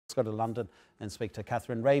Go to London and speak to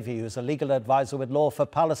Kathryn Ravey, who's a legal advisor with Law for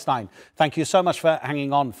Palestine. Thank you so much for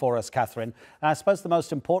hanging on for us, Kathryn. And I suppose the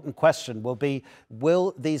most important question will be,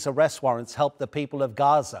 will these arrest warrants help the people of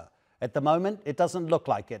Gaza? At the moment, it doesn't look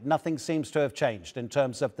like it. Nothing seems to have changed in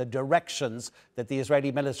terms of the directions that the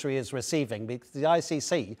Israeli military is receiving, because the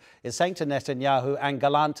ICC is saying to Netanyahu and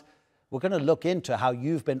Gallant, we're going to look into how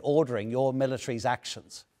you've been ordering your military's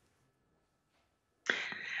actions.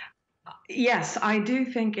 Yes, I do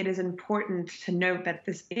think it is important to note that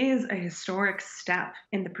this is a historic step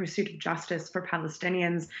in the pursuit of justice for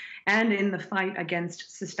Palestinians and in the fight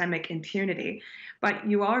against systemic impunity. But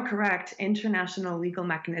you are correct, international legal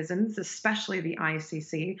mechanisms, especially the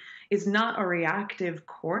ICC, is not a reactive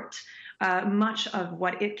court. Much of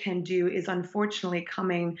what it can do is unfortunately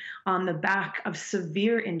coming on the back of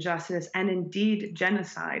severe injustice and indeed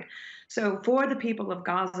genocide. So for the people of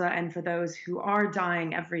Gaza and for those who are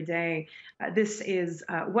dying every day, this is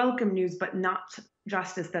welcome news, but not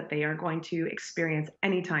justice that they are going to experience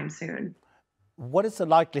anytime soon. What is the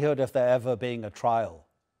likelihood of there ever being a trial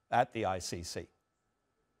at the ICC?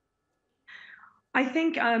 I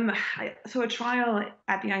think so. A trial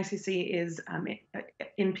at the ICC is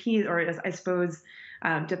impede, or is, I suppose,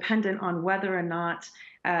 dependent on whether or not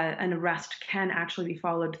an arrest can actually be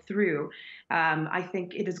followed through. I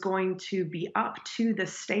think it is going to be up to the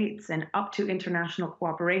states and up to international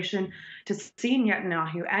cooperation to see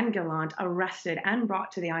Netanyahu and Gallant arrested and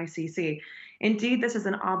brought to the ICC. Indeed, this is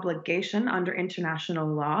an obligation under international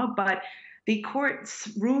law, but the court's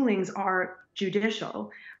rulings are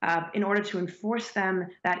judicial. In order to enforce them,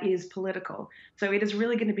 that is political. So it is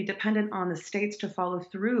really going to be dependent on the states to follow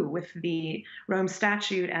through with the Rome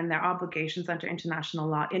Statute and their obligations under international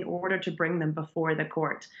law in order to bring them before the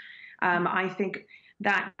court. I think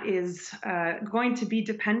that is going to be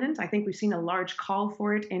dependent. I think we've seen a large call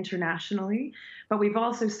for it internationally, but we've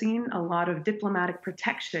also seen a lot of diplomatic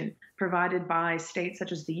protection provided by states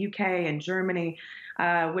such as the UK and Germany,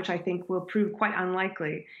 which I think will prove quite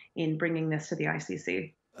unlikely in bringing this to the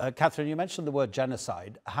ICC. Kathryn, you mentioned the word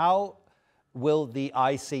genocide. How will the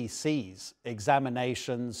ICC's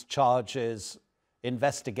examinations, charges,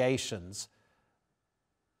 investigations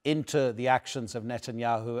into the actions of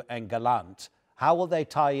Netanyahu and Gallant, how will they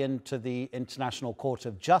tie into the International Court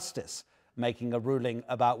of Justice making a ruling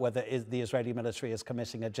about whether the Israeli military is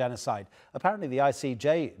committing a genocide? Apparently, the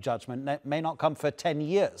ICJ judgment may not come for 10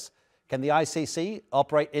 years. Can the ICC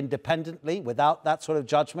operate independently without that sort of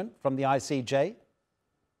judgment from the ICJ?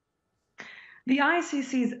 The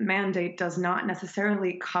ICC's mandate does not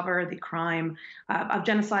necessarily cover the crime of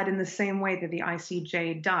genocide in the same way that the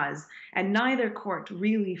ICJ does, and neither court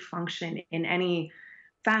really function in any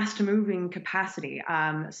fast-moving capacity.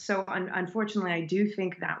 So unfortunately, I do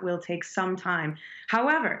think that will take some time.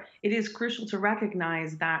 However, it is crucial to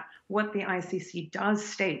recognize that what the ICC does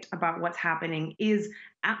state about what's happening is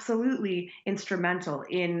absolutely instrumental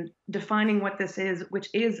in defining what this is, which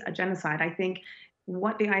is a genocide. I think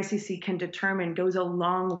what the ICC can determine goes a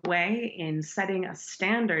long way in setting a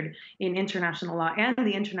standard in international law and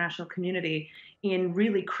the international community in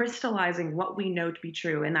really crystallizing what we know to be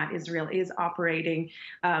true, and that Israel is operating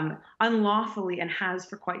unlawfully and has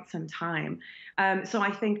for quite some time. So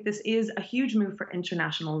I think this is a huge move for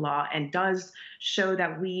international law and does show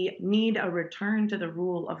that we need a return to the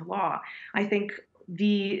rule of law. I think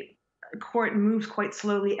the court moves quite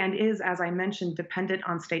slowly and is, as I mentioned, dependent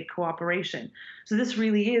on state cooperation. So this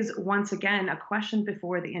really is, once again, a question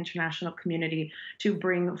before the international community to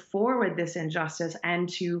bring forward this injustice and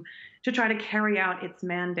to try to carry out its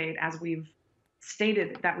mandate as we've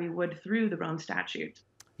stated that we would through the Rome Statute.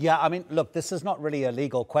 Yeah, I mean, look, this is not really a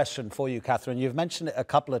legal question for you, Kathryn. You've mentioned it a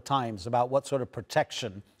couple of times about what sort of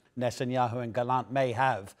protection Netanyahu and Gallant may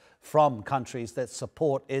have from countries that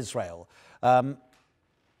support Israel.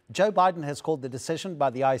 Joe Biden has called the decision by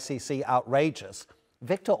the ICC outrageous.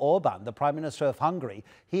 Viktor Orban, the Prime Minister of Hungary,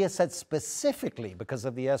 he has said specifically because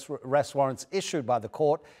of the arrest warrants issued by the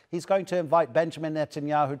court, he's going to invite Benjamin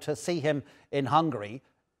Netanyahu to see him in Hungary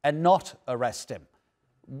and not arrest him.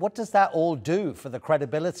 What does that all do for the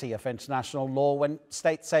credibility of international law when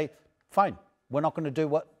states say, fine, we're not going to do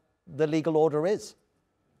what the legal order is?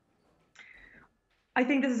 I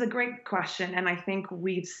think this is a great question, and I think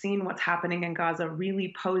we've seen what's happening in Gaza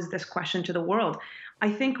really pose this question to the world. I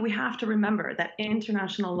think we have to remember that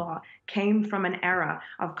international law came from an era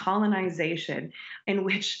of colonization in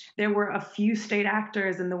which there were a few state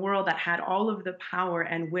actors in the world that had all of the power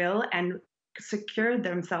and will and secured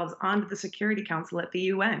themselves onto the Security Council at the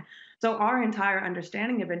UN. So our entire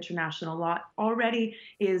understanding of international law already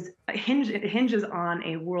is hinges on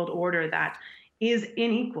a world order that is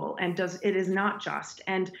unequal and it is not just.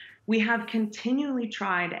 And we have continually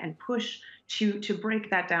tried and pushed to break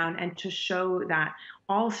that down and to show that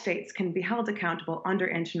all states can be held accountable under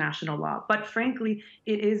international law. But frankly,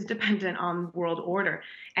 it is dependent on world order.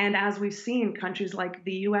 And as we've seen, countries like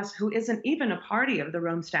the US, who isn't even a party of the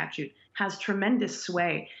Rome Statute, has tremendous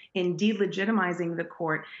sway in delegitimizing the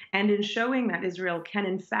court and in showing that Israel can,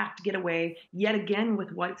 in fact, get away yet again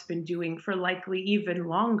with what it's been doing for likely even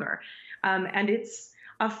longer. And it's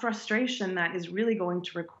a frustration that is really going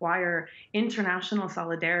to require international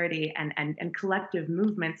solidarity and collective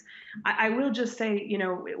movements. I will just say,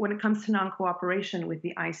 when it comes to non-cooperation with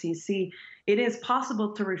the ICC, it is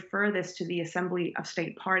possible to refer this to the Assembly of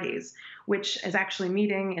State Parties, which is actually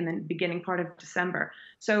meeting in the beginning part of December.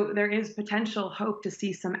 So there is potential hope to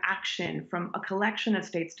see some action from a collection of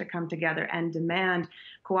states to come together and demand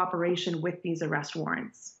cooperation with these arrest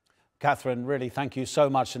warrants. Kathryn, really, thank you so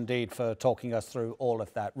much indeed for talking us through all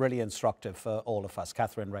of that. Really instructive for all of us.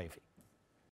 Kathryn Ravey.